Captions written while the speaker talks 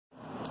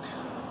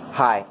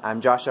Hi, I'm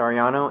Josh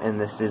Ariano, and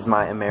this is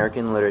my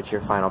American Literature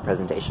final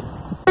presentation.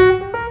 Hey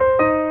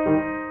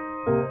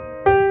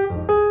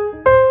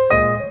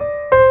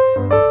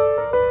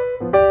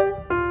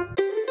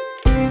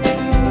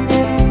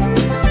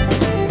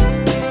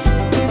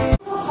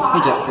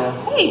Jessica.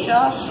 Hey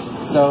Josh.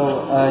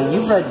 So,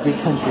 you've read Good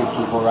Country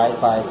People, right,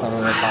 by Flannery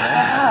O'Connor? I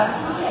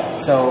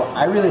have. So,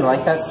 I really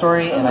like that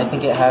story, and I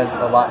think it has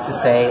a lot to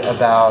say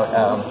about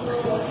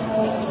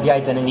the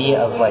identity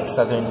of, like,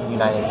 southern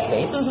United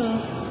States.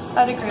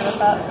 I'd agree with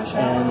that, for sure.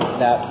 And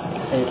that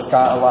it's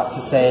got a lot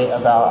to say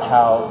about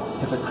how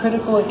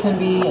hypocritical it can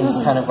be, and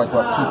just kind of like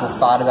what people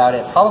thought about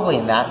it, probably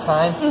in that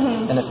time,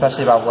 and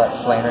especially about what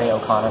Flannery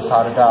O'Connor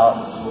thought about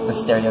the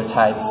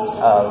stereotypes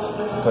of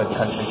good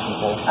country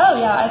people. Oh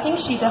yeah, I think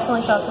she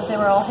definitely thought that they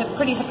were all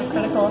pretty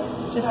hypocritical,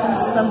 just since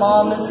the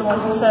mom is the one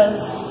who says,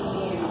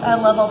 I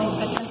love all these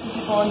good country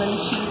people, and then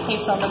she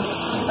hates on them.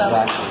 So.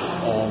 Exactly.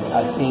 And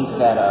I think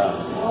that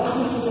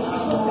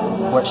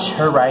what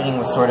her writing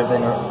was sort of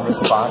in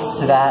response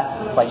to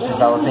that, like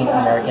developing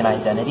American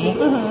identity,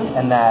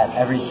 and that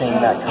everything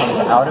that comes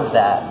out of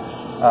that,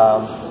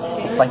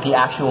 like the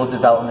actual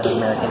development of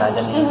American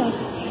identity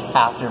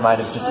after might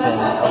have just been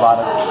a lot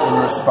of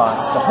in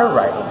response to her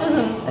writing,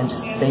 and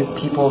just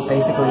people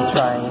basically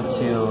trying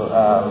to,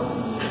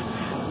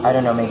 I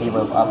don't know, maybe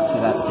live up to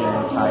that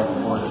stereotype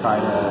or try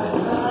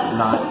to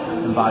not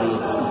embody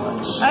it so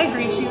much. I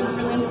agree, she was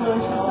really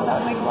influential, so that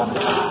would make a lot of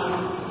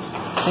sense.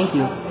 Thank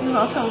you. You're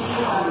welcome.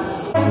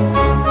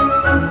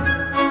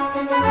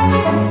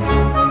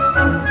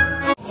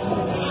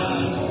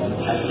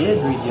 I did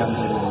read Young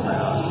Good and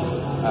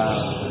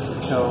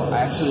Brown, so I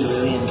actually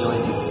really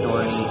enjoyed this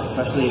story,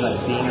 especially like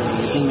being a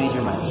religion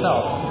major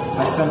myself.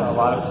 I spent a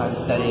lot of time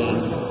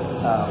studying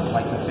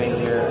like the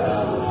failure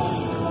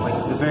of,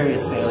 like the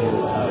various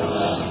failures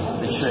of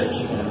the church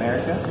in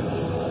America,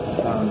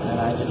 and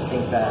I just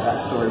think that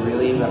that story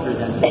really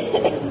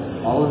represented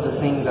all of the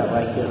things that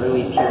like the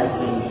early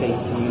Puritan faith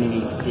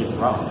community did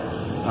wrong,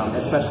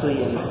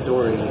 especially in the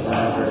story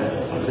whenever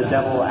the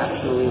devil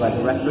actually like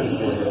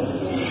references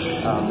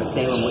the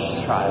Salem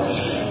witch trials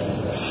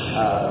and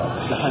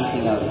the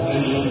hunting of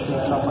Indians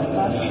and stuff like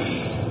that.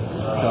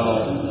 So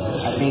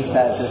I think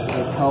that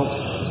it helps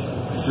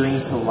bring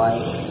to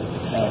light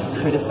and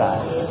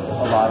criticize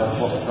a lot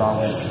of what was wrong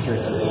with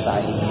Puritan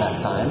society in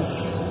that time.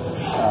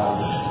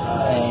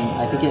 And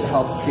I think it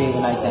helps create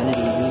an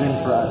identity even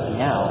for us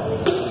now.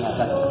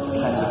 That's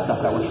kind of the stuff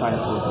that we're trying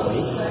to avoid,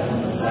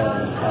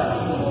 and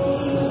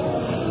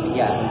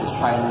and just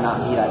try to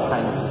not be that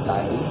kind of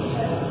society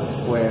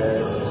where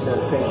the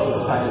faith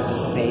is kind of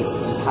just based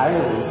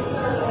entirely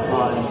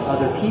on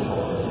other people.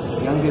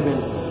 Young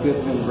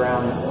Goodman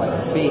Brown's like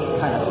faith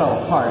kind of fell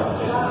apart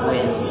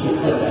when he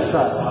couldn't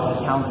trust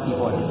the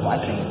townspeople of his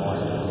life anymore.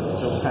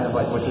 So it's kind of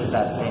like, what does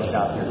that say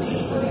about your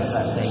faith? What does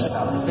that say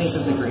about the faith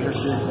of the greater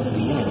Puritan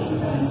community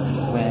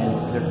when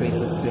their faith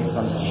was based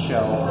on just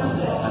show,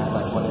 kind of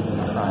like what is in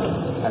the front,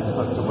 as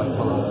opposed to what's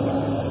below the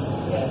surface?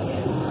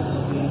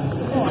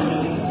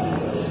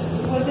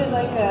 Was it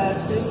like a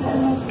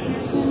criticism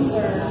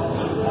or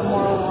a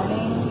moral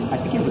warning? I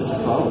think it was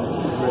both.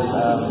 There was,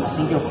 I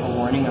think, a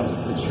warning of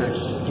the church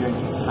during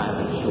his time,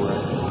 I'm sure,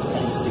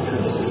 and just a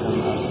criticism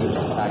of the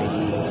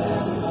society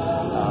and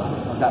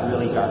of that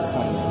really dark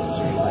point in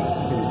history,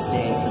 like to this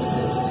day it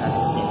persists as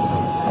a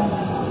statement.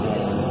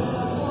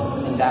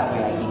 And in that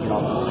way, I think it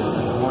also serves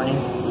as a warning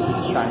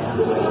to try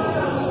and avoid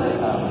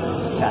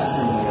that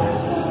similar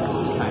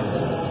kind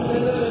of.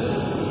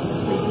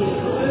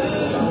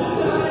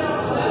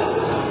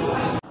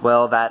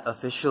 Well, that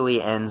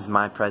officially ends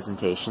my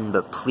presentation,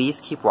 but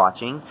please keep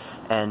watching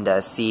and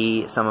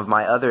see some of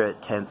my other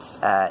attempts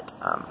at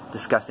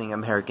discussing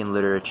American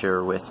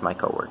literature with my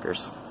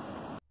coworkers.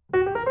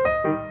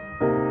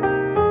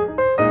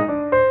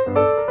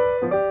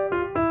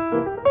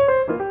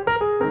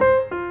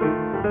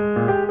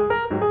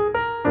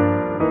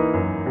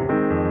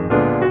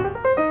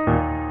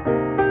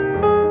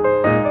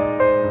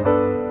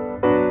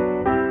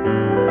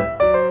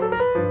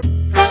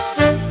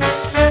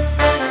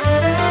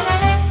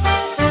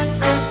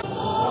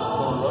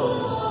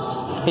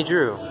 Hey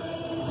Drew,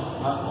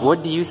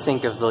 what do you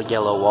think of the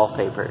yellow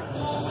wallpaper?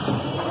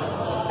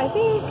 I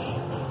think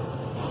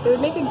it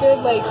would make a good,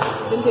 like,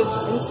 vintage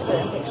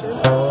Instagram picture.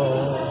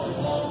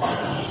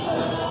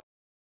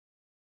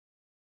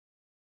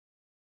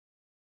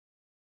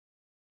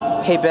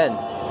 Hey Ben,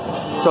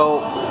 so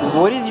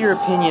what is your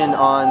opinion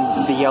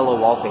on the yellow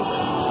wallpaper?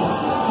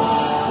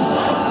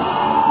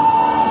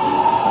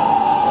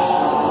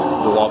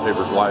 The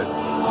wallpaper's white.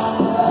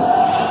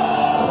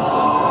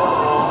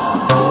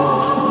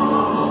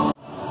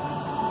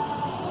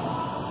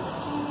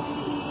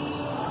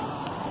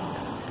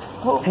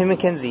 Hey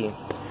Mackenzie,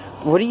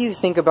 what do you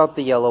think about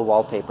the yellow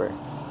wallpaper?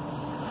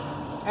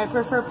 I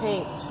prefer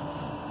paint.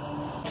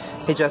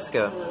 Hey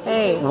Jessica.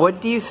 Hey.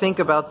 What do you think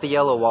about the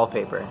yellow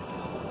wallpaper?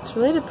 It's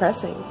really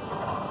depressing.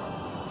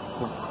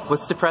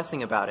 What's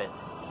depressing about it?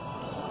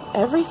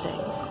 Everything.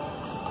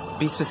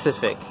 Be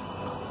specific.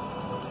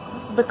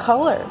 The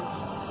color.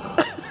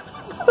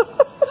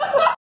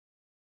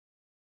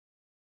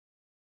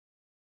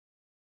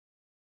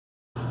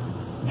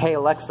 Hey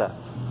Alexa,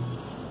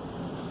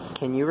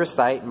 can you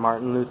recite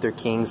Martin Luther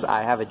King's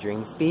I Have a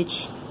Dream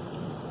speech?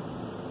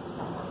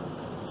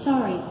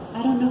 Sorry,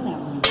 I don't know that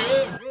one.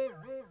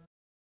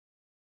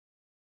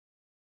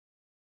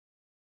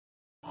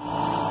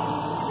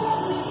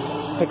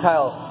 Hey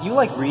Kyle, you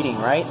like reading,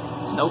 right?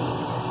 Nope.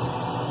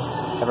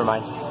 Never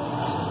mind.